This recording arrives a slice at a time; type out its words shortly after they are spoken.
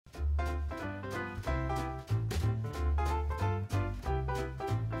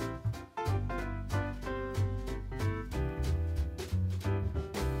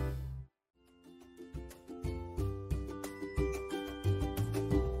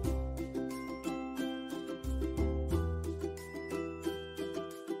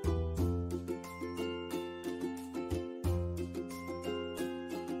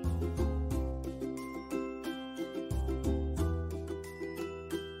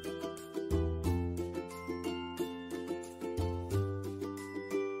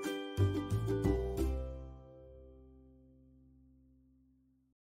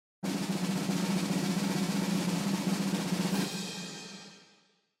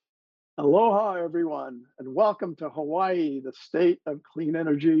Aloha, everyone, and welcome to Hawaii, the state of clean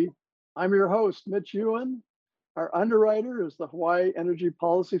energy. I'm your host, Mitch Ewan. Our underwriter is the Hawaii Energy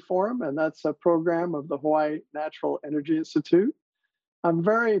Policy Forum, and that's a program of the Hawaii Natural Energy Institute. I'm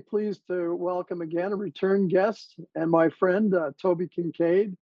very pleased to welcome again a return guest and my friend, Toby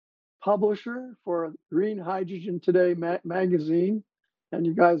Kincaid, publisher for Green Hydrogen Today magazine. And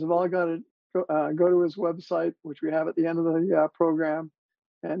you guys have all got to go to his website, which we have at the end of the program,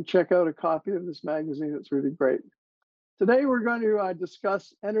 and check out a copy of this magazine. It's really great. Today, we're going to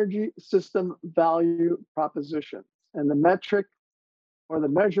discuss energy system value propositions and the metric or the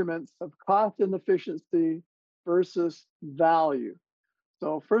measurements of cost and efficiency versus value.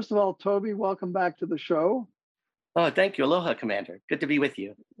 So first of all, Toby, welcome back to the show. Oh, thank you. Aloha, Commander. Good to be with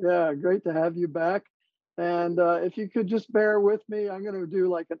you. Yeah, great to have you back. And if you could just bear with me, I'm going to do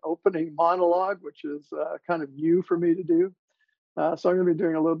like an opening monologue, which is kind of new for me to do. So I'm going to be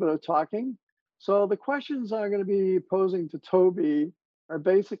doing a little bit of talking. So the questions I'm going to be posing to Toby are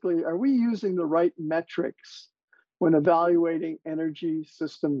basically, are we using the right metrics when evaluating energy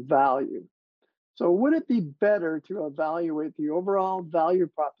system value? So would it be better to evaluate the overall value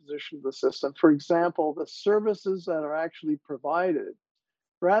proposition of the system? For example, the services that are actually provided,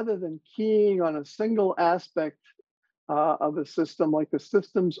 rather than keying on a single aspect of the system, like the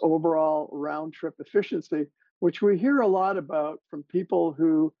system's overall round trip efficiency, which we hear a lot about from people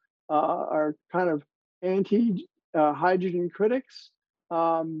who are kind of anti hydrogen critics,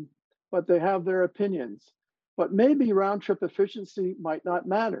 but they have their opinions. But maybe round trip efficiency might not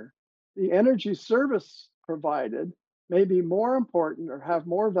matter. The energy service provided may be more important or have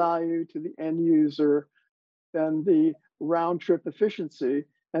more value to the end user than the round trip efficiency.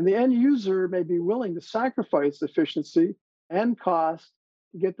 And the end user may be willing to sacrifice efficiency and cost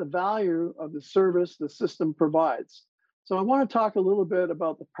to get the value of the service the system provides. So I want to talk a little bit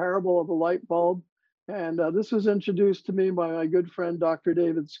about the parable of the light bulb. And this was introduced to me by my good friend, Dr.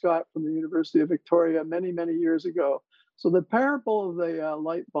 David Scott from the University of Victoria many, many years ago. So the parable of the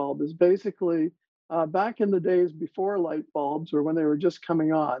light bulb is basically back in the days before light bulbs or when they were just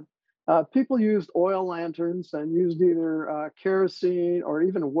coming on, people used oil lanterns and used either kerosene or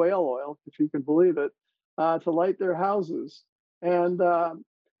even whale oil, if you can believe it, to light their houses. And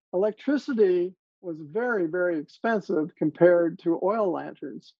electricity was very, very expensive compared to oil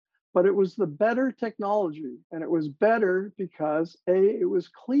lanterns, but it was the better technology. And it was better because A, it was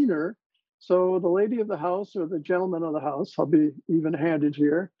cleaner. So the lady of the house or the gentleman of the house, I'll be even handed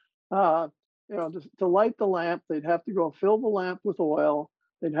here, to light the lamp, they'd have to go fill the lamp with oil.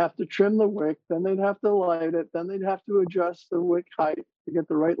 They'd have to trim the wick, then they'd have to light it, then they'd have to adjust the wick height to get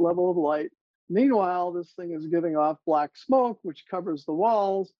the right level of light. Meanwhile, this thing is giving off black smoke, which covers the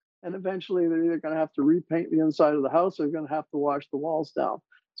walls, and eventually they're either going to have to repaint the inside of the house or they're going to have to wash the walls down.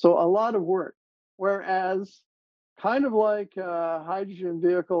 So a lot of work. Whereas, kind of like a hydrogen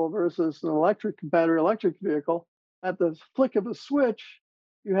vehicle versus an battery electric vehicle, at the flick of a switch,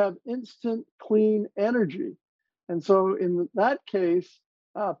 you have instant clean energy. And so in that case,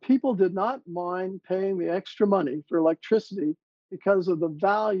 people did not mind paying the extra money for electricity because of the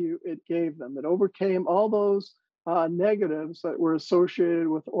value it gave them. It overcame all those negatives that were associated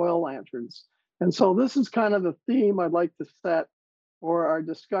with oil lanterns. And so this is kind of the theme I'd like to set for our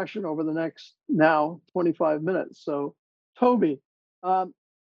discussion over the next now 25 minutes. So Toby, now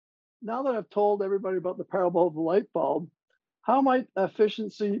that I've told everybody about the parable of the light bulb, how might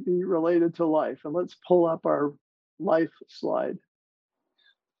efficiency be related to life? And let's pull up our life slide.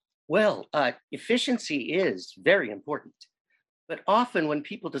 Well, efficiency is very important, but often when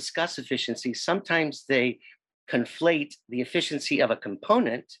people discuss efficiency, sometimes they conflate the efficiency of a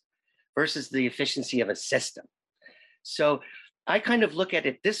component versus the efficiency of a system. So I kind of look at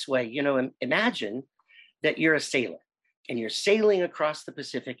it this way, imagine that you're a sailor and you're sailing across the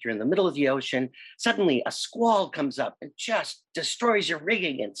Pacific, you're in the middle of the ocean, suddenly a squall comes up and just destroys your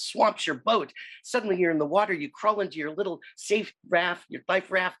rigging and swamps your boat. Suddenly you're in the water, you crawl into your little safe raft, your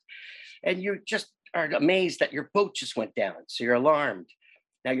life raft, and you just are amazed that your boat just went down, so you're alarmed.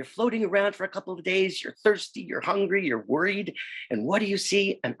 Now you're floating around for a couple of days, you're thirsty, you're hungry, you're worried, and what do you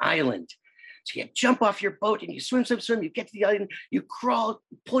see? An island. So you jump off your boat and you swim, you get to the island, you crawl,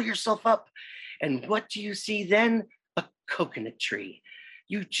 pull yourself up, and what do you see then? A coconut tree.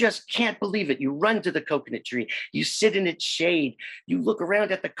 You just can't believe it. You run to the coconut tree. You sit in its shade. You look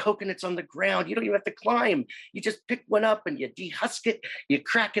around at the coconuts on the ground. You don't even have to climb. You just pick one up and you dehusk it. You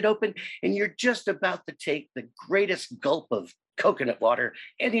crack it open, and you're just about to take the greatest gulp of coconut water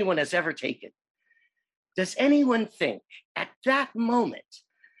anyone has ever taken. Does anyone think at that moment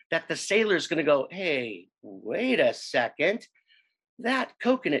that the sailor's going to go, hey, wait a second? that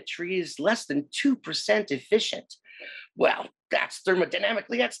coconut tree is less than 2% efficient. Well, that's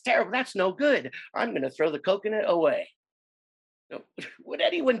thermodynamically, that's terrible. That's no good. I'm going to throw the coconut away. No, would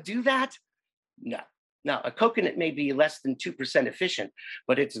anyone do that? No. Now, a coconut may be less than 2% efficient,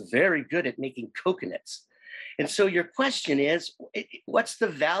 but it's very good at making coconuts. And so your question is, what's the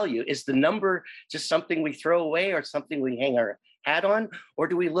value? Is the number just something we throw away or something we hang our hat on? Or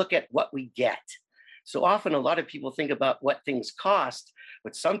do we look at what we get? So often a lot of people think about what things cost,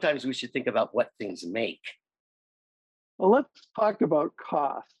 but sometimes we should think about what things make. Well, let's talk about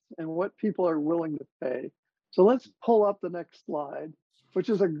costs and what people are willing to pay. So let's pull up the next slide, which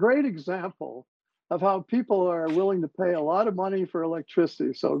is a great example of how people are willing to pay a lot of money for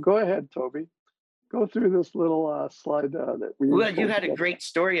electricity. So go ahead, Toby. Go through this little slide that we Well, you pulled had a together. great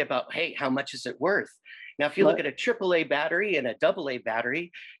story about, hey, how much is it worth? Now, if you look Right. at a AAA battery and a AA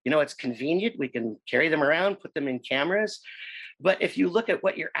battery, it's convenient. We can carry them around, put them in cameras. But if you look at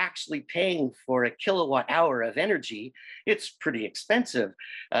what you're actually paying for a kilowatt hour of energy, it's pretty expensive.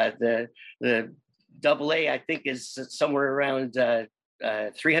 The AA, I think, is somewhere around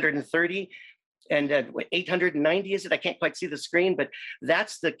 330 and 890, is it? I can't quite see the screen, but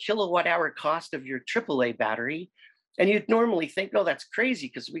that's the kilowatt hour cost of your AAA battery. And you'd normally think, oh, that's crazy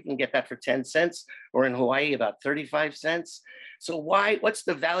because we can get that for 10 cents, or in Hawaii, about 35 cents. So what's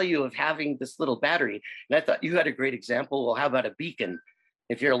the value of having this little battery? And I thought you had a great example. Well, how about a beacon?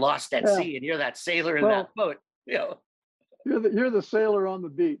 If you're lost at Yeah. sea and you're that sailor in Well, that boat, you're the sailor on the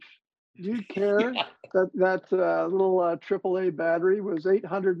beach. Do you care yeah, that little AAA battery was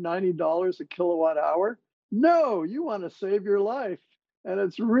 $890 a kilowatt hour? No, you want to save your life, and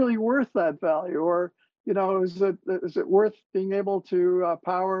it's really worth that value. Or is it worth being able to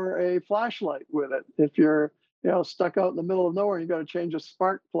power a flashlight with it if you're stuck out in the middle of nowhere and you got to change a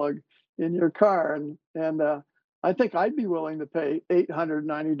spark plug in your car? And I think I'd be willing to pay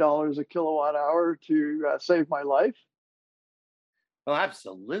 $890 a kilowatt hour to save my life. oh,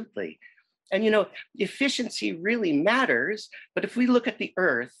 absolutely. And efficiency really matters. But if we look at the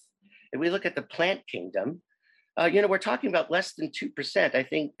earth and we look at the plant kingdom, we're talking about less than 2%. I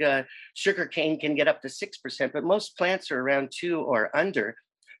think sugarcane can get up to 6%, but most plants are around 2 or under.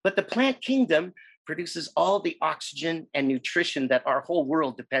 But the plant kingdom produces all the oxygen and nutrition that our whole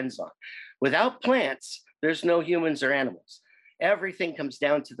world depends on. Without plants, there's no humans or animals. Everything comes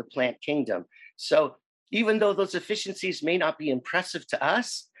down to the plant kingdom. So even though those efficiencies may not be impressive to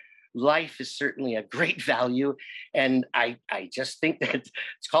us, life is certainly a great value. And I just think that it's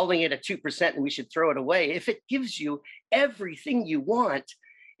calling it a 2% and we should throw it away, if it gives you everything you want,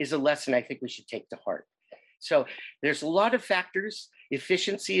 is a lesson I think we should take to heart. So there's a lot of factors.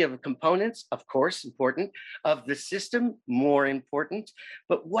 Efficiency of components, of course, important. Of the system, more important.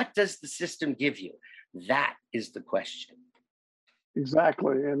 But what does the system give you? That is the question.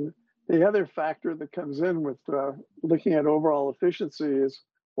 Exactly. And the other factor that comes in with looking at overall efficiency is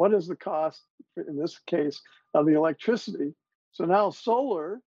what is the cost, in this case, of the electricity? So now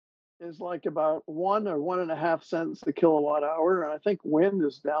solar is like about 1 or 1.5 cents a kilowatt hour. And I think wind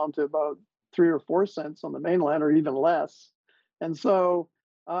is down to about 3 or 4 cents on the mainland, or even less. And so,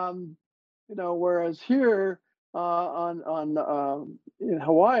 whereas here on in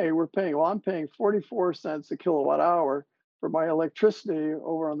Hawaii, I'm paying 44 cents a kilowatt hour for my electricity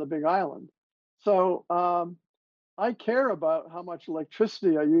over on the Big Island. So I care about how much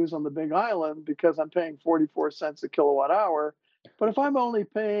electricity I use on the Big Island because I'm paying 44 cents a kilowatt hour. But if I'm only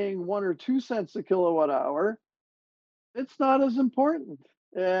paying 1 or 2 cents a kilowatt hour, it's not as important.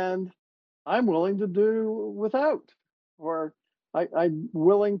 And I'm willing to do without, or I'm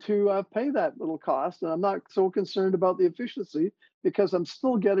willing to pay that little cost. And I'm not so concerned about the efficiency because I'm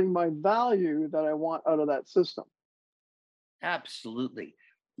still getting my value that I want out of that system. Absolutely.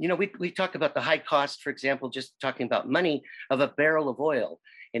 We talk about the high cost, for example, just talking about money, of a barrel of oil.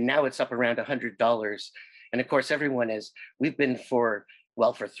 And now it's up around $100. And of course, we've been for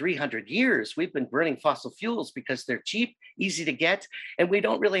 300 years, we've been burning fossil fuels because they're cheap, easy to get, and we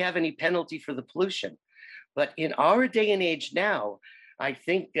don't really have any penalty for the pollution. But in our day and age now, I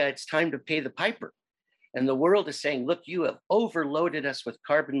think it's time to pay the piper. And the world is saying, look, you have overloaded us with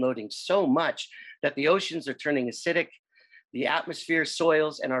carbon loading so much that the oceans are turning acidic, the atmosphere,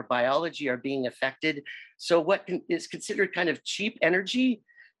 soils, and our biology are being affected. So what is considered kind of cheap energy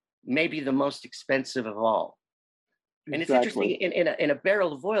may be the most expensive of all. And it's interesting, Exactly. in a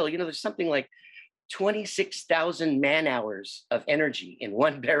barrel of oil, there's something like 26,000 man hours of energy in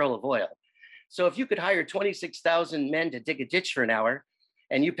one barrel of oil. So if you could hire 26,000 men to dig a ditch for an hour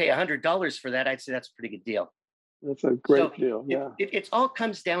and you pay $100 for that, I'd say that's a pretty good deal. That's a So great deal. Yeah. it all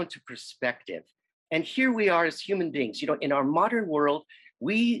comes down to perspective. And here we are as human beings. In our modern world,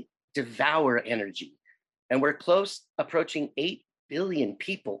 we devour energy, and we're close approaching 8 billion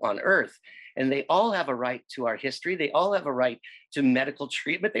people on Earth. And they all have a right to our history. They all have a right to medical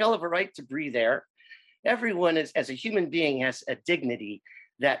treatment. They all have a right to breathe air. Everyone is, as a human being, has a dignity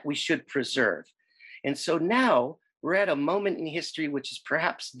that we should preserve. And so now we're at a moment in history which is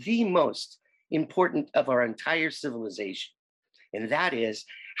perhaps the most important of our entire civilization. And that is,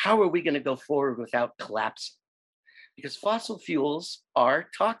 how are we going to go forward without collapsing? Because fossil fuels are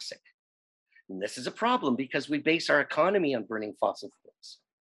toxic. And this is a problem because we base our economy on burning fossil fuels.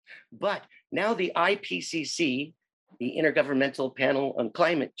 But now the IPCC, the Intergovernmental Panel on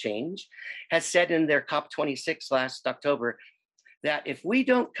Climate Change, has said in their COP26 last October that if we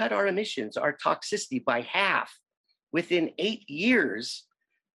don't cut our emissions, our toxicity by half within 8 years,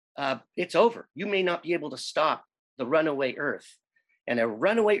 it's over. You may not be able to stop the runaway Earth. And a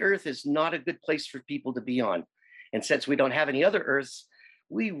runaway Earth is not a good place for people to be on. And since we don't have any other Earths,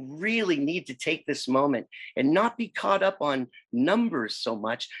 we really need to take this moment and not be caught up on numbers so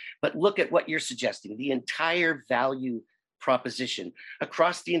much, but look at what you're suggesting, the entire value proposition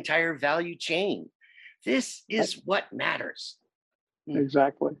across the entire value chain. This is what matters.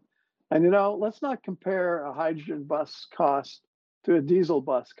 Exactly. And, let's not compare a hydrogen bus cost to a diesel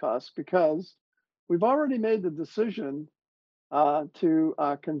bus cost, because we've already made the decision to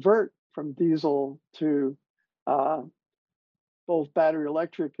convert from diesel to both battery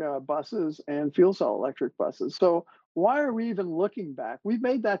electric buses and fuel cell electric buses. So why are we even looking back? We've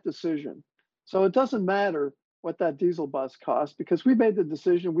made that decision. So it doesn't matter what that diesel bus costs, because we made the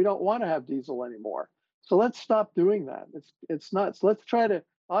decision we don't want to have diesel anymore. So let's stop doing that. It's nuts. Let's try to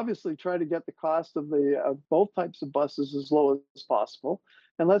get the cost of both types of buses as low as possible.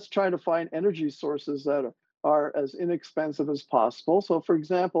 And let's try to find energy sources that are as inexpensive as possible. So for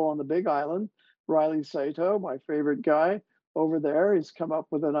example, on the Big Island, Riley Saito, my favorite guy over there, he's come up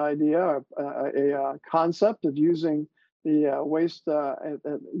with an idea, a concept of using the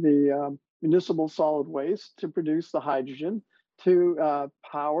municipal solid waste to produce the hydrogen to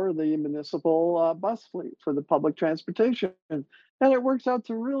power the municipal bus fleet for the public transportation. And it works out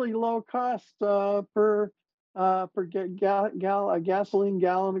to really low cost per gasoline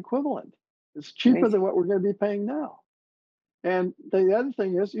gallon equivalent. It's cheaper than what we're going to be paying now. And the other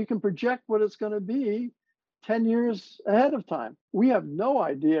thing is, you can project what it's going to be 10 years ahead of time. We have no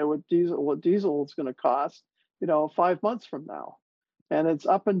idea what diesel is going to cost, 5 months from now. And it's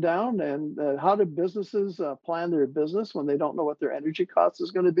up and down. And how do businesses plan their business when they don't know what their energy cost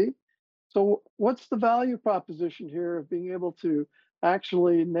is going to be? So what's the value proposition here of being able to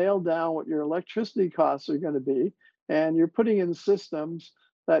actually nail down what your electricity costs are going to be? And you're putting in systems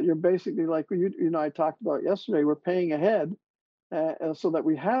that you're basically, like you and I talked about yesterday, we're paying ahead so that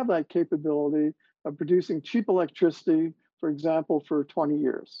we have that capability of producing cheap electricity, for example, for 20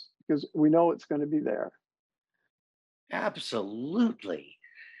 years, because we know it's going to be there. Absolutely.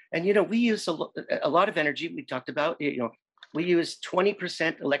 And, we use a lot of energy. We talked about, we use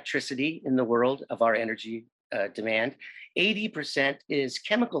 20% electricity in the world of our energy demand. 80% is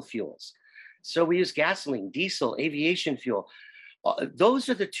chemical fuels. So we use gasoline, diesel, aviation fuel. Those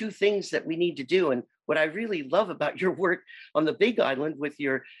are the two things that we need to do. And what I really love about your work on the Big Island with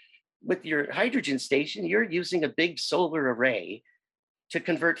your hydrogen station, you're using a big solar array to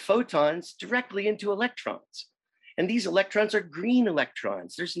convert photons directly into electrons. And these electrons are green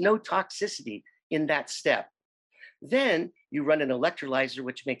electrons. There's no toxicity in that step. Then you run an electrolyzer,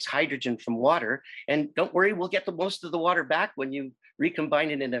 which makes hydrogen from water. And don't worry, we'll get the most of the water back when you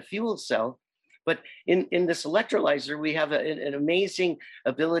recombine it in a fuel cell. But in this electrolyzer, we have an amazing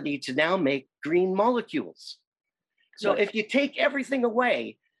ability to now make green molecules. So if you take everything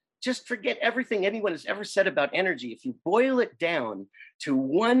away, just forget everything anyone has ever said about energy. If you boil it down to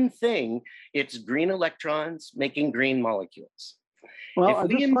one thing, it's green electrons making green molecules. Well,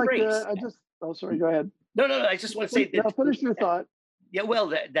 oh, sorry, go ahead. No, I just want to say that. Finish your thought. Yeah,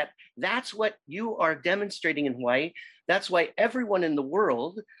 well, that's what you are demonstrating in Hawaii. That's why everyone in the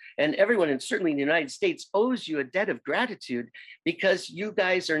world and everyone, and certainly in the United States, owes you a debt of gratitude, because you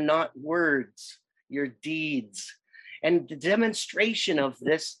guys are not words, you're deeds. And the demonstration of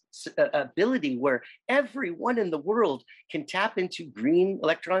this ability where everyone in the world can tap into green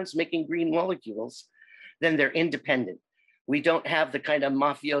electrons, making green molecules, then they're independent. We don't have the kind of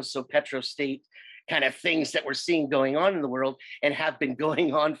mafioso petrostate kind of things that we're seeing going on in the world and have been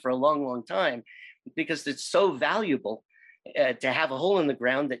going on for a long, long time, because it's so valuable to have a hole in the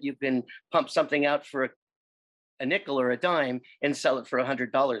ground that you can pump something out for a nickel or a dime and sell it for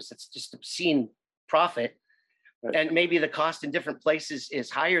 $100. It's just obscene profit. Right. And maybe the cost in different places is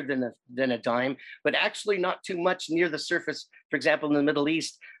higher than a dime, but actually not too much near the surface. For example, in the Middle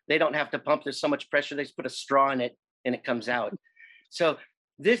East, they don't have to pump. There's so much pressure. They just put a straw in it and it comes out. So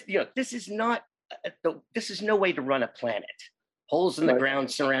this, this is not, this is no way to run a planet. Holes in the Right.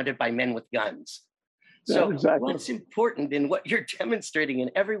 ground surrounded by men with guns. Yeah, So exactly. what's important in what you're demonstrating, and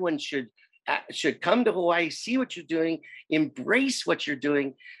everyone should come to Hawaii, see what you're doing, embrace what you're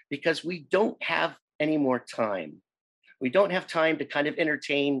doing, because we don't have any more time. We don't have time to kind of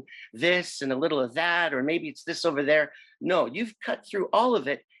entertain this and a little of that, or maybe it's this over there. No, you've cut through all of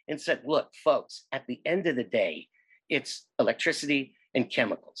it and said, look, folks, at the end of the day, it's electricity and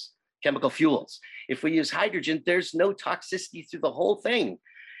chemicals, chemical fuels. If we use hydrogen, there's no toxicity through the whole thing.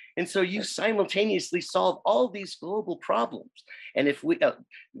 And so you simultaneously solve all these global problems. And if we,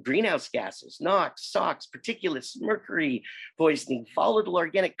 greenhouse gases, NOx, SOx, particulates, mercury poisoning, volatile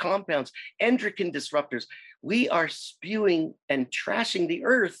organic compounds, endocrine disruptors, we are spewing and trashing the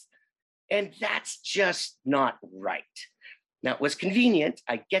earth. And that's just not right. Now, it was convenient.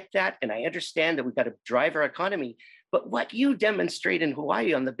 I get that. And I understand that we've got to drive our economy. But what you demonstrate in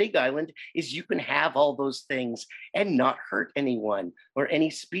Hawaii on the Big Island is you can have all those things and not hurt anyone or any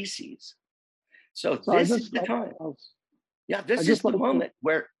species. So this is the time. Yeah, this is the moment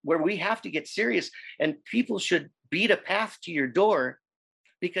where we have to get serious, and people should beat a path to your door,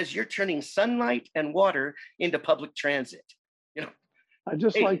 because you're turning sunlight and water into public transit. I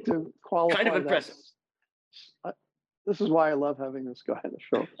just like to qualify kind of impressive. This is why I love having this guy on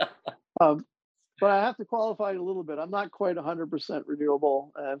the show. But I have to qualify it a little bit. I'm not quite 100%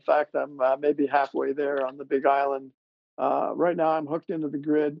 renewable. In fact, I'm maybe halfway there on the Big Island. Right now, I'm hooked into the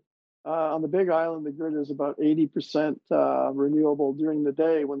grid. On the Big Island, the grid is about 80% renewable during the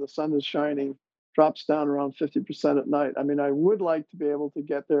day when the sun is shining, drops down around 50% at night. I mean, I would like to be able to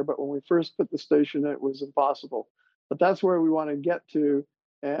get there, but when we first put the station, it was impossible. But that's where we want to get to.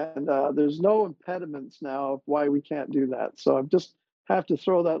 And there's no impediments now of why we can't do that. So I'm just have to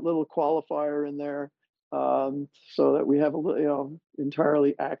throw that little qualifier in there so that we have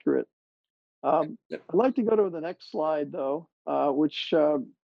entirely accurate. I'd like to go to the next slide though, which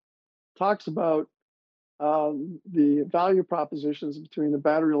talks about the value propositions between the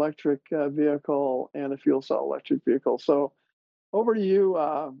battery electric vehicle and a fuel cell electric vehicle. So over to you,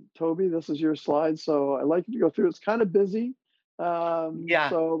 Toby. This is your slide. So I'd like you to go through. It's kind of busy. Yeah.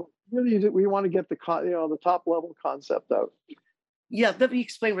 So really, we want to get the top level concept out. Yeah, let me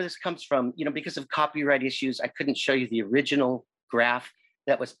explain where this comes from. Because of copyright issues, I couldn't show you the original graph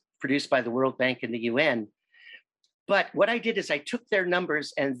that was produced by the World Bank and the UN. But what I did is I took their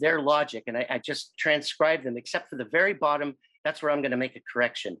numbers and their logic, and I just transcribed them, except for the very bottom. That's where I'm going to make a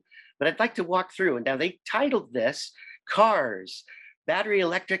correction. But I'd like to walk through. And now they titled this Cars, Battery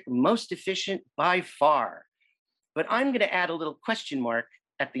Electric Most Efficient by Far. But I'm going to add a little question mark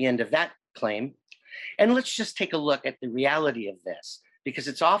at the end of that claim. And let's just take a look at the reality of this, because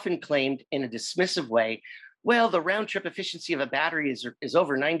it's often claimed in a dismissive way. Well, the round trip efficiency of a battery is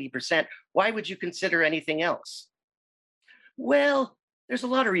over 90%. Why would you consider anything else? Well, there's a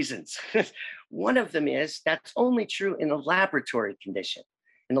lot of reasons. One of them is that's only true in a laboratory condition,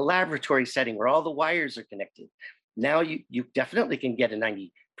 in a laboratory setting where all the wires are connected. Now you definitely can get a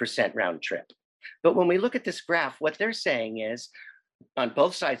 90% round trip. But when we look at this graph, what they're saying is, on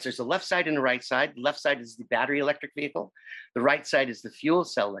both sides, there's a left side and a right side. The left side is the battery electric vehicle. The right side is the fuel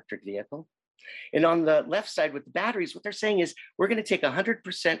cell electric vehicle. And on the left side with the batteries, what they're saying is we're going to take 100%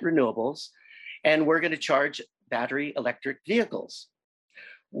 renewables and we're going to charge battery electric vehicles.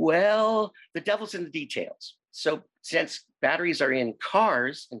 Well, the devil's in the details. So since batteries are in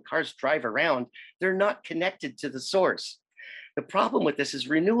cars and cars drive around, they're not connected to the source. The problem with this is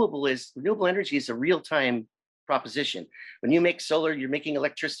renewable energy is a real-time proposition. When you make solar, you're making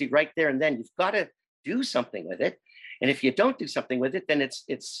electricity right there and then. You've got to do something with it. And if you don't do something with it, then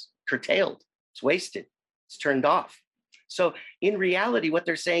it's curtailed, it's wasted, it's turned off. So in reality, what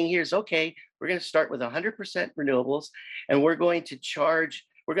they're saying here is, okay, we're going to start with 100% renewables and we're going to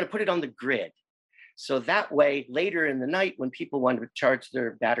put it on the grid. So that way, later in the night, when people want to charge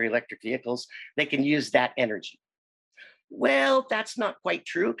their battery electric vehicles, they can use that energy. Well, that's not quite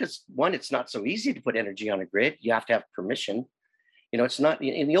true because one, it's not so easy to put energy on a grid. You have to have permission. It's not,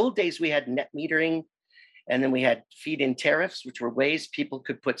 in the old days, we had net metering and then we had feed-in tariffs, which were ways people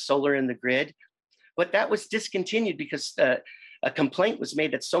could put solar in the grid. But that was discontinued because a complaint was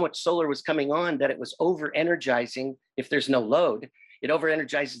made that so much solar was coming on that it was over-energizing if there's no load. It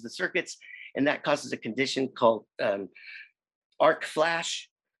over-energizes the circuits, and that causes a condition called arc flash,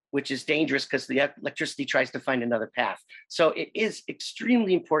 which is dangerous because the electricity tries to find another path. So it is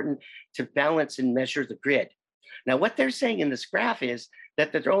extremely important to balance and measure the grid. Now, what they're saying in this graph is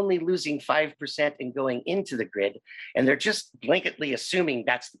that they're only losing 5% and going into the grid, and they're just blanketly assuming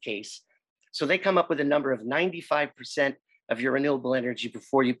that's the case. So they come up with a number of 95% of your renewable energy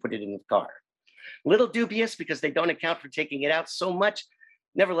before you put it in the car. Little dubious because they don't account for taking it out so much.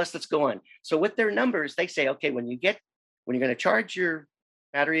 Nevertheless, let's go on. So with their numbers, they say, okay, when you're going to charge your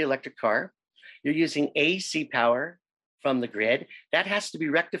battery electric car, you're using AC power from the grid. That has to be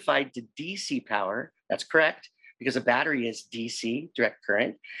rectified to DC power. That's correct, because a battery is DC, direct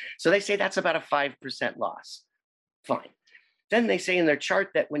current. So they say that's about a 5% loss. Fine. Then they say in their chart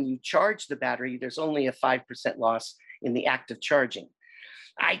that when you charge the battery, there's only a 5% loss in the act of charging.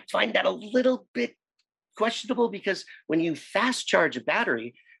 I find that a little bit questionable because when you fast charge a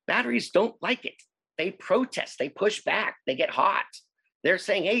battery, batteries don't like it. They protest, they push back, they get hot. They're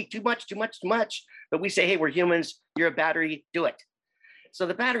saying, hey, too much, too much, too much. But we say, hey, we're humans, you're a battery, do it. So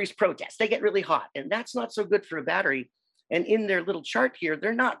the batteries protest, they get really hot, and that's not so good for a battery. And in their little chart here,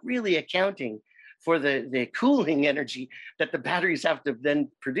 they're not really accounting for the cooling energy that the batteries have to then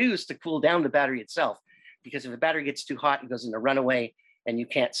produce to cool down the battery itself. Because if the battery gets too hot, it goes into runaway, and you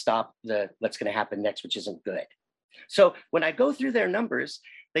can't stop what's going to happen next, which isn't good. So when I go through their numbers,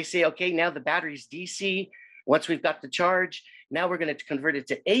 they say, okay, now the battery's DC. Once we've got the charge, now we're going to convert it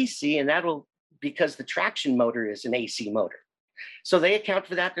to AC, and that'll, because the traction motor is an AC motor. So they account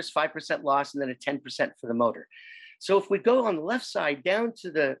for that. There's 5% loss and then a 10% for the motor. So if we go on the left side down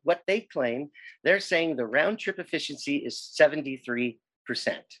to what they claim, they're saying the round trip efficiency is 73%.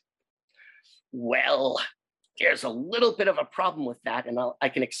 Well, there's a little bit of a problem with that, and I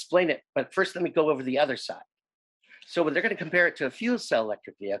can explain it. But first, let me go over the other side. So they're going to compare it to a fuel cell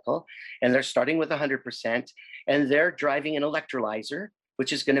electric vehicle, and they're starting with 100%, and they're driving an electrolyzer,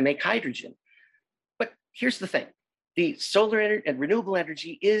 which is going to make hydrogen. But here's the thing. The solar and renewable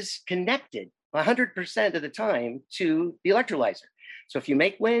energy is connected 100% of the time to the electrolyzer. So if you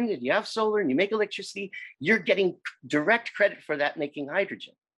make wind and you have solar and you make electricity, you're getting direct credit for that making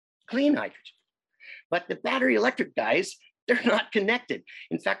hydrogen, clean hydrogen. But the battery electric guys, they're not connected.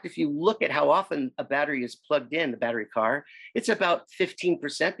 In fact, if you look at how often a battery is plugged in, the battery car, it's about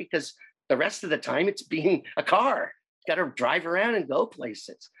 15% because the rest of the time it's being a car. Got to drive around and go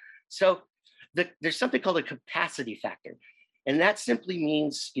places. So there's something called a capacity factor. And that simply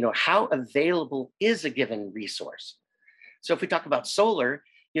means, how available is a given resource. So if we talk about solar,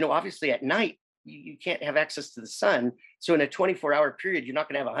 obviously at night, you can't have access to the sun. So in a 24-hour period, you're not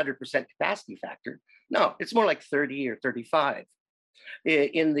going to have 100% capacity factor. No, it's more like 30 or 35.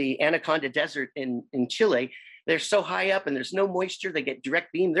 In the Anaconda Desert in Chile, they're so high up and there's no moisture, they get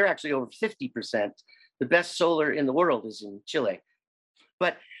direct beam. They're actually over 50%. The best solar in the world is in Chile.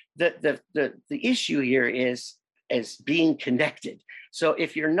 But the issue here is being connected. So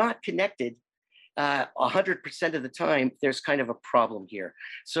if you're not connected 100% of the time, there's kind of a problem here.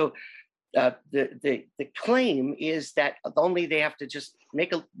 So the claim is that only they have to just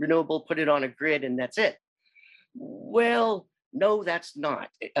make a renewable, put it on a grid, and that's it. Well, no, that's not.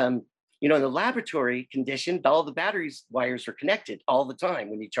 In the laboratory condition, all the batteries wires are connected all the time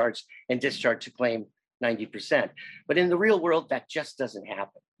when you charge and discharge to claim 90%. But in the real world, that just doesn't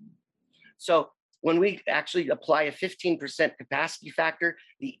happen. So when we actually apply a 15% capacity factor,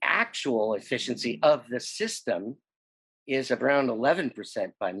 the actual efficiency of the system is around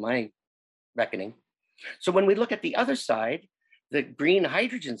 11% by my reckoning. So when we look at the other side, the green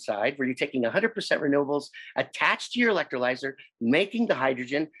hydrogen side, where you're taking 100% renewables attached to your electrolyzer, making the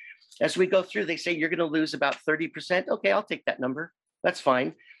hydrogen, as we go through, they say you're going to lose about 30%. Okay, I'll take that number. That's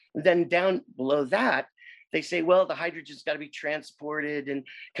fine. And then down below that, they say, well, the hydrogen's got to be transported and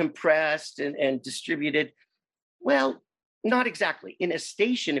compressed and distributed. Well, not exactly. In a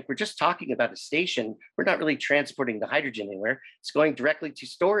station, if we're just talking about a station, we're not really transporting the hydrogen anywhere. It's going directly to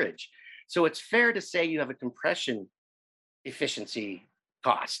storage. So it's fair to say you have a compression efficiency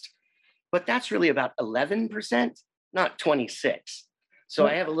cost, but that's really about 11%, not 26. So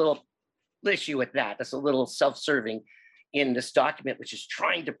I have a little issue with that. That's a little self-serving in this document, which is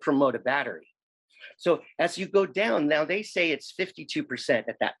trying to promote a battery. So as you go down, now they say it's 52%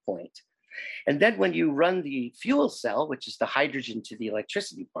 at that point. And then when you run the fuel cell, which is the hydrogen to the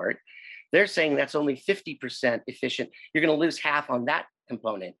electricity part, they're saying that's only 50% efficient. You're going to lose half on that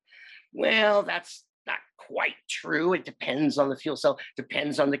component. Well, that's not quite true. It depends on the fuel cell,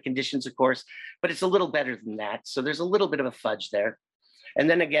 depends on the conditions, of course, but it's a little better than that. So there's a little bit of a fudge there. And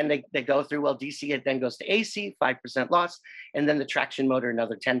then again, they go through, well, DC, it then goes to AC, 5% loss, and then the traction motor,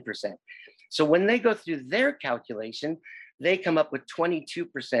 another 10%. So when they go through their calculation, they come up with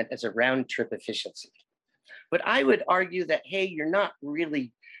 22% as a round trip efficiency. But I would argue that, hey, you're not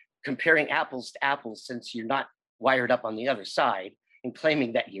really comparing apples to apples since you're not wired up on the other side and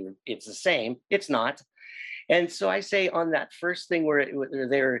claiming that it's the same. It's not. And so I say on that first thing where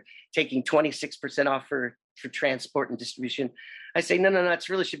they're taking 26% off for transport and distribution, I say, no, it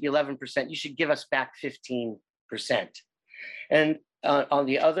really should be 11%. You should give us back 15%. And on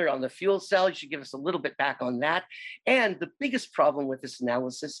the fuel cell, you should give us a little bit back on that. And the biggest problem with this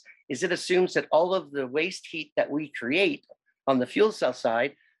analysis is it assumes that all of the waste heat that we create on the fuel cell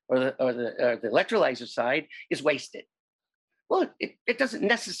side or the electrolyzer side is wasted. Well, it doesn't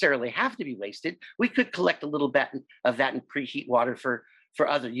necessarily have to be wasted. We could collect a little bit of that and preheat water for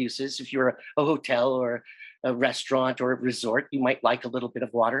other uses. If you're a hotel or a restaurant or a resort, you might like a little bit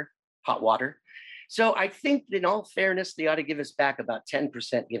of water, hot water. So I think in all fairness, they ought to give us back about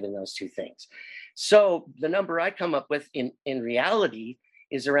 10% given those two things. So the number I come up with in reality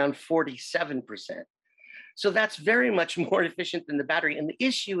is around 47%. So that's very much more efficient than the battery. And the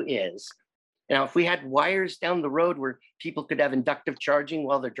issue is, now, if we had wires down the road where people could have inductive charging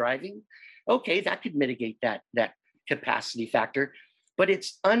while they're driving, okay, that could mitigate that capacity factor. But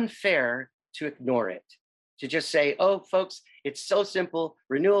it's unfair to ignore it, to just say, oh, folks, it's so simple,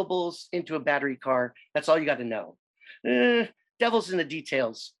 renewables into a battery car, that's all you got to know. Devil's in the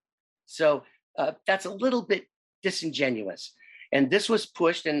details. So that's a little bit disingenuous. And this was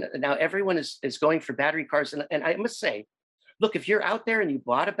pushed, and now everyone is going for battery cars. And I must say, look, if you're out there and you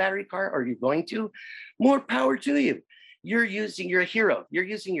bought a battery car or you're going to, more power to you. You're a hero. You're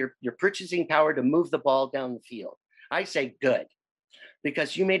using your purchasing power to move the ball down the field. I say good,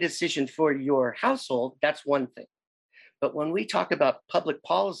 because you made a decision for your household, that's one thing. But when we talk about public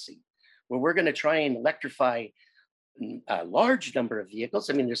policy, where we're going to try and electrify a large number of vehicles,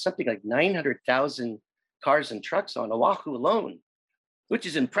 I mean, there's something like 900,000 cars and trucks on Oahu alone, which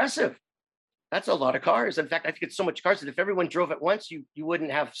is impressive. That's a lot of cars. In fact, I think it's so much cars that if everyone drove at once, you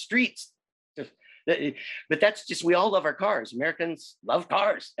wouldn't have streets. But that's just, we all love our cars. Americans love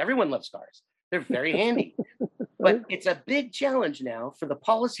cars. Everyone loves cars. They're very handy. But it's a big challenge now for the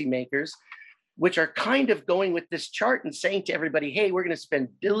policymakers, which are kind of going with this chart and saying to everybody, hey, we're going to spend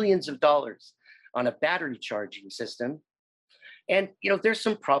billions of dollars on a battery charging system. And there's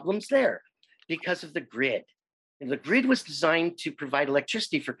some problems there because of the grid. And the grid was designed to provide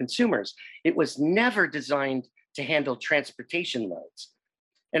electricity for consumers. It was never designed to handle transportation loads.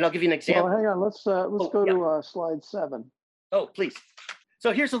 And I'll give you an example. Well, hang on, let's go to slide 7. Oh, please.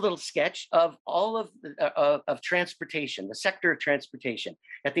 So here's a little sketch of all of transportation, the sector of transportation.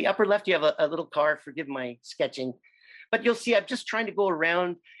 At the upper left, you have a little car, forgive my sketching, but you'll see I'm just trying to go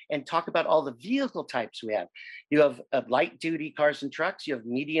around and talk about all the vehicle types we have. You have light duty cars and trucks, you have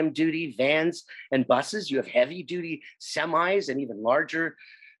medium duty vans and buses, you have heavy duty semis and even larger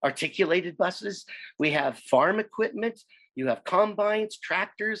articulated buses. We have farm equipment, you have combines,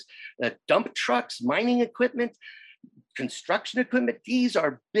 tractors, dump trucks, mining equipment, construction equipment. These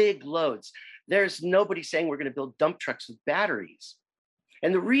are big loads. There's nobody saying we're going to build dump trucks with batteries.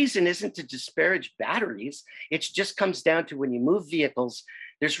 And the reason isn't to disparage batteries. It just comes down to when you move vehicles,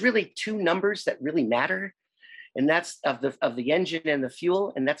 there's really two numbers that really matter. And that's of the engine and the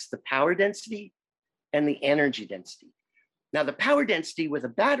fuel, and that's the power density and the energy density. Now, the power density with a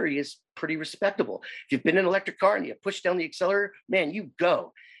battery is pretty respectable. If you've been in an electric car and you push down the accelerator, man, you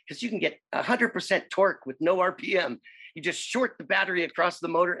go, because you can get 100% torque with no RPM. You just short the battery across the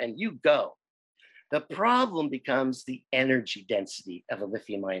motor and you go. The problem becomes the energy density of a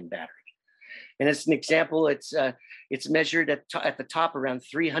lithium-ion battery. And as an example, it's measured at the top around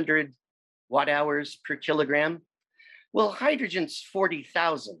 300 watt hours per kilogram. Well, hydrogen's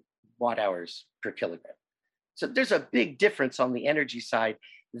 40,000 watt hours per kilogram. So there's a big difference on the energy side.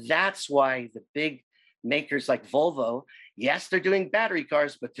 That's why the big makers like Volvo, yes, they're doing battery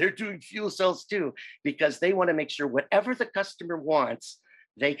cars, but they're doing fuel cells too, because they want to make sure whatever the customer wants,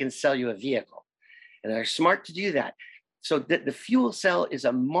 they can sell you a vehicle. And they're smart to do that. So the fuel cell is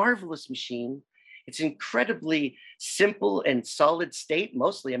a marvelous machine. It's incredibly simple and solid state,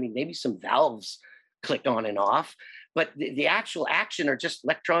 mostly. I mean, maybe some valves click on and off, but the actual action are just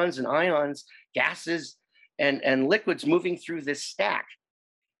electrons and ions, gases, and liquids moving through this stack.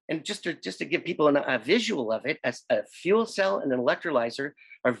 And just to give people a visual of it, as a fuel cell and an electrolyzer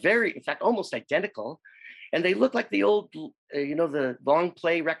are very, in fact, almost identical. And they look like the old, the long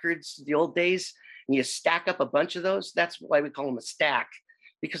play records, the old days, and you stack up a bunch of those. That's why we call them a stack,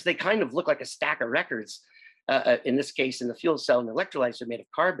 because they kind of look like a stack of records. In this case, in the fuel cell and the electrolyzer made of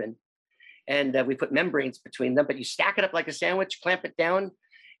carbon. And we put membranes between them, but you stack it up like a sandwich, clamp it down.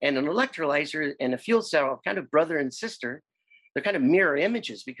 And an electrolyzer and a fuel cell are kind of brother and sister. They're kind of mirror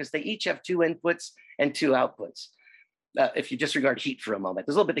images because they each have 2 inputs and 2 outputs. If you disregard heat for a moment,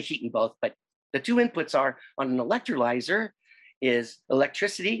 there's a little bit of heat in both, but The two inputs are on an electrolyzer is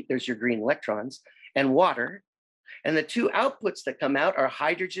electricity, there's your green electrons, and water. And the two outputs that come out are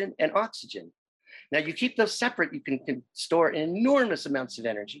hydrogen and oxygen. Now you keep those separate, you can store enormous amounts of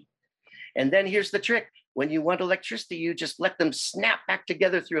energy. And then here's the trick. When you want electricity, you just let them snap back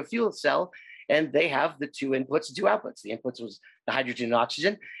together through a fuel cell, and they have the two inputs and two outputs. The inputs was the hydrogen and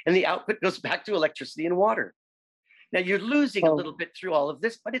oxygen, and the output goes back to electricity and water. Now you're losing a little bit through all of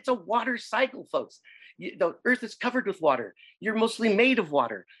this, but it's a water cycle, folks. The earth is covered with water. You're mostly made of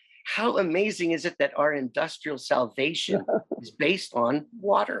water. How amazing is it that our industrial salvation is based on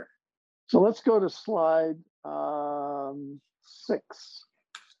water? So let's go to slide 6.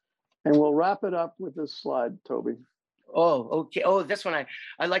 And we'll wrap it up with this slide, Toby. Oh, okay. Oh, this one,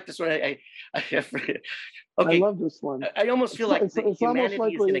 I like this one. Okay. I love this one. I almost feel like humanity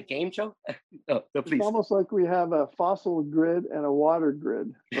like is in a game show. No, please. It's almost like we have a fossil grid and a water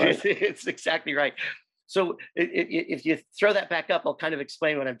grid. Right? It's exactly right. So if you throw that back up, I'll kind of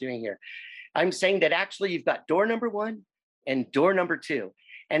explain what I'm doing here. I'm saying that actually you've got door number 1 and door number 2.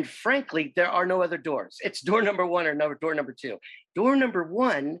 And frankly, there are no other doors. It's door number 1 or door number 2. Door number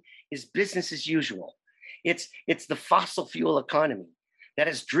 1 is business as usual. It's the fossil fuel economy that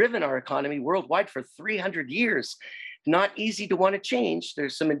has driven our economy worldwide for 300 years. Not easy to want to change.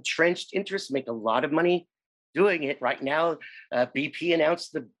 There's some entrenched interests, make a lot of money doing it. Right now, BP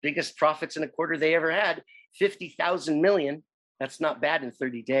announced the biggest profits in a quarter they ever had, 50,000 million. That's not bad in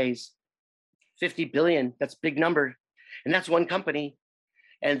 30 days. 50 billion, that's a big number. And that's one company.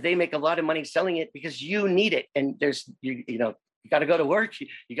 And they make a lot of money selling it because you need it. And there's, you got to go to work.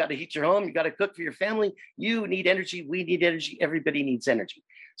 You got to heat your home. You got to cook for your family. You need energy. We need energy. Everybody needs energy.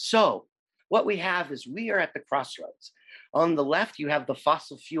 So what we have is we are at the crossroads. On the left, you have the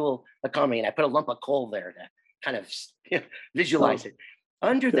fossil fuel economy. And I put a lump of coal there to kind of visualize it.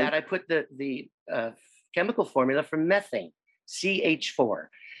 Under that, I put the chemical formula for methane, CH4.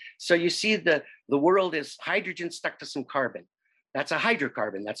 So you see the world is hydrogen stuck to some carbon. That's a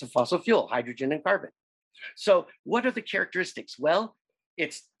hydrocarbon. That's a fossil fuel, hydrogen and carbon. So what are the characteristics? Well,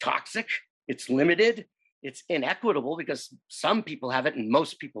 it's toxic, it's limited, it's inequitable because some people have it and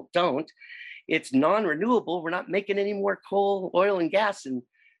most people don't. It's non-renewable. We're not making any more coal, oil, and gas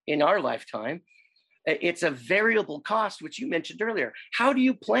in our lifetime. It's a variable cost, which you mentioned earlier. How do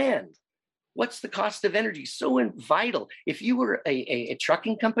you plan? What's the cost of energy? So vital. If you were a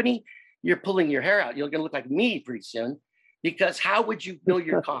trucking company, you're pulling your hair out. You're going to look like me pretty soon, because how would you know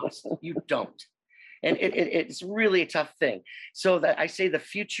your cost? You don't. And it's really a tough thing. So that I say the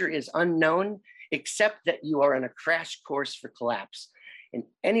future is unknown, except that you are on a crash course for collapse. And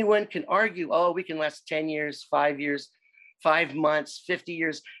anyone can argue, oh, we can last 10 years, 5 years, 5 months, 50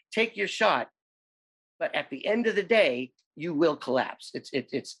 years. Take your shot. But at the end of the day, you will collapse.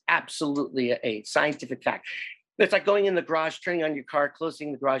 It's absolutely a scientific fact. It's like going in the garage, turning on your car,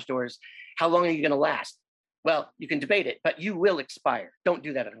 closing the garage doors. How long are you going to last? Well, you can debate it, but you will expire. Don't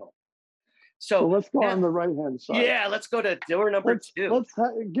do that at home. So let's go on the right-hand side. Yeah, let's go to door number 2. Let's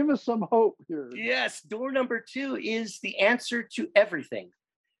give us some hope here. Yes, door number 2 is the answer to everything.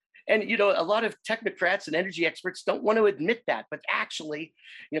 And, a lot of technocrats and energy experts don't want to admit that, but actually,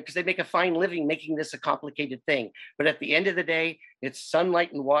 because they make a fine living making this a complicated thing. But at the end of the day, it's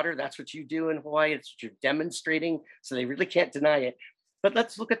sunlight and water. That's what you do in Hawaii. It's what you're demonstrating. So they really can't deny it. But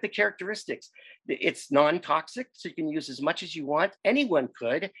let's look at the characteristics. It's non-toxic, so you can use as much as you want. Anyone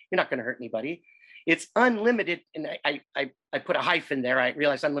could. You're not going to hurt anybody. It's unlimited, and I put a hyphen there. I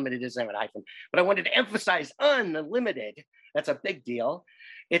realize unlimited isn't a hyphen, but I wanted to emphasize unlimited. That's a big deal.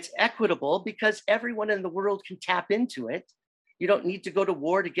 It's equitable because everyone in the world can tap into it. You don't need to go to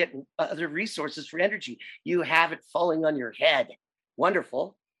war to get other resources for energy. You have it falling on your head.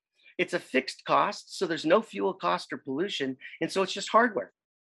 Wonderful. It's a fixed cost, so there's no fuel cost or pollution, and so it's just hardware.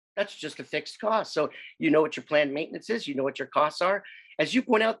 That's just a fixed cost. So you know what your planned maintenance is, you know what your costs are. As you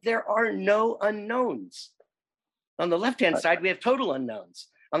point out, there are no unknowns. On the left-hand side, we have total unknowns.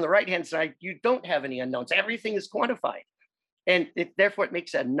 On the right-hand side, you don't have any unknowns. Everything is quantified. And therefore, it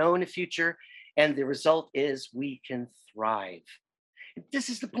makes a known future, and the result is we can thrive. This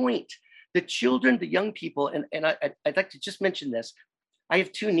is the point. The children, the young people, and I'd like to just mention this. I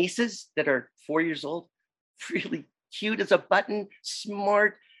have 2 nieces that are 4 years old, really cute as a button,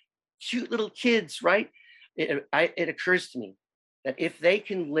 smart, cute little kids, right? It occurs to me that if they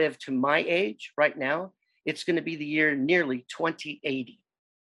can live to my age right now, it's going to be the year nearly 2080.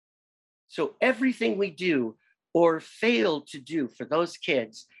 So everything we do or fail to do for those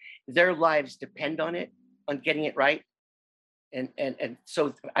kids, their lives depend on it, on getting it right. And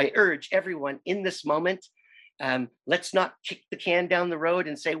so I urge everyone in this moment, Let's not kick the can down the road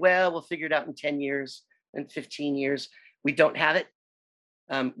and say, well, we'll figure it out in 10 years and 15 years. We don't have it.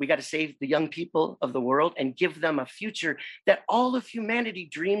 We got to save the young people of the world and give them a future that all of humanity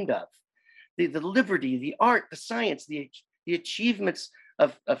dreamed of. The liberty, the art, the science, the achievements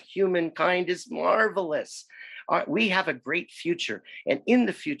of humankind is marvelous. We have a great future. And in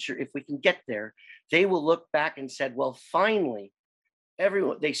the future, if we can get there, they will look back and said, well, finally,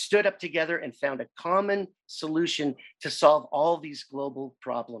 they stood up together and found a common solution to solve all these global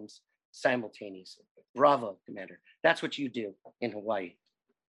problems simultaneously. Bravo, Commander. That's what you do in Hawaii.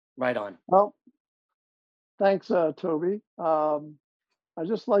 Right on. Well, thanks, Toby. I'd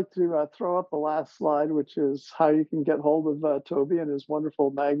just like to throw up the last slide, which is how you can get hold of Toby and his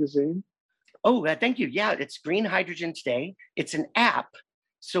wonderful magazine. Oh, thank you. Yeah, it's Green Hydrogen Today. It's an app.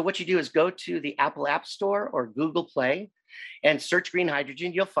 So what you do is go to the Apple App Store or Google Play and search Green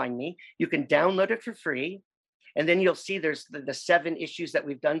Hydrogen. You'll find me. You can download it for free. And then you'll see there's the 7 issues that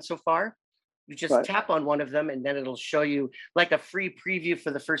we've done so far. You just tap on one of them and then it'll show you like a free preview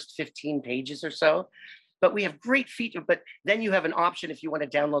for the first 15 pages or so. But we have great features, but then you have an option if you want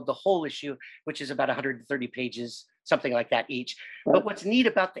to download the whole issue, which is about 130 pages, something like that each. Right. But what's neat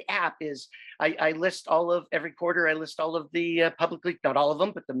about the app is I list every quarter, I list all of the publicly, not all of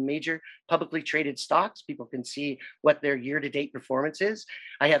them, but the major publicly traded stocks. People can see what their year-to-date performance is.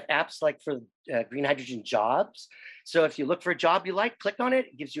 I have apps like for Green Hydrogen Jobs. So if you look for a job you like, click on it,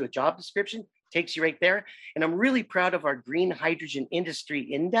 it gives you a job description, takes you right there. And I'm really proud of our Green Hydrogen Industry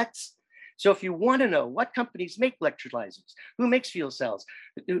Index. So if you want to know what companies make electrolyzers, who makes fuel cells,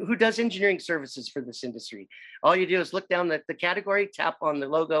 who does engineering services for this industry, all you do is look down the category, tap on the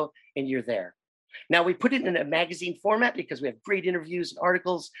logo, and you're there. Now, we put it in a magazine format because we have great interviews and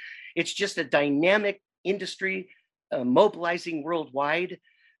articles. It's just a dynamic industry mobilizing worldwide.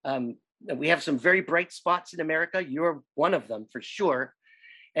 We have some very bright spots in America. You're one of them for sure.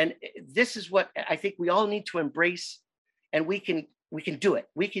 And this is what I think we all need to embrace, and we can do it.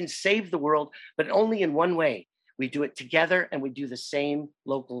 We can save the world, but only in one way. We do it together and we do the same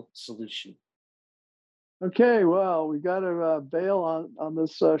local solution. Okay, well, we got to bail on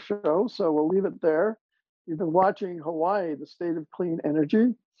this show, so we'll leave it there. You've been watching Hawaii, the State of Clean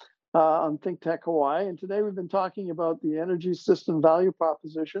Energy on ThinkTech Hawaii. And today we've been talking about the energy system value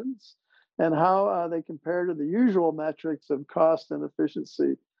propositions and how they compare to the usual metrics of cost and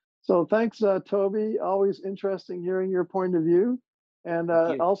efficiency. So thanks, Toby. Always interesting hearing your point of view. And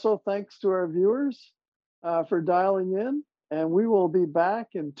also thanks to our viewers for dialing in. And we will be back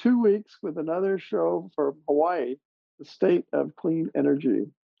in 2 weeks with another show for Hawaii, the State of Clean Energy.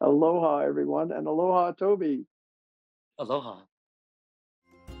 Aloha, everyone, and aloha, Toby. Aloha.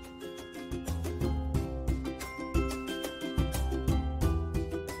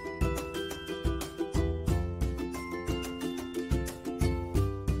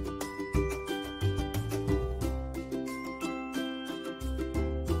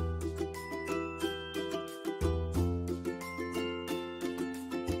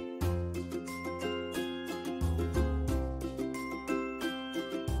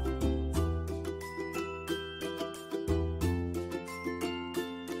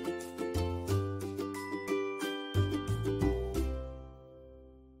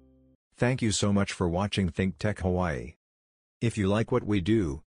 Thank you so much for watching ThinkTech Hawaii. If you like what we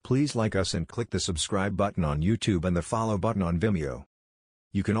do, please like us and click the subscribe button on YouTube and the follow button on Vimeo.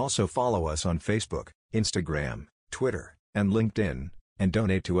 You can also follow us on Facebook, Instagram, Twitter, and LinkedIn, and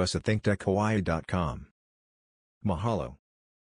donate to us at thinktechhawaii.com. Mahalo.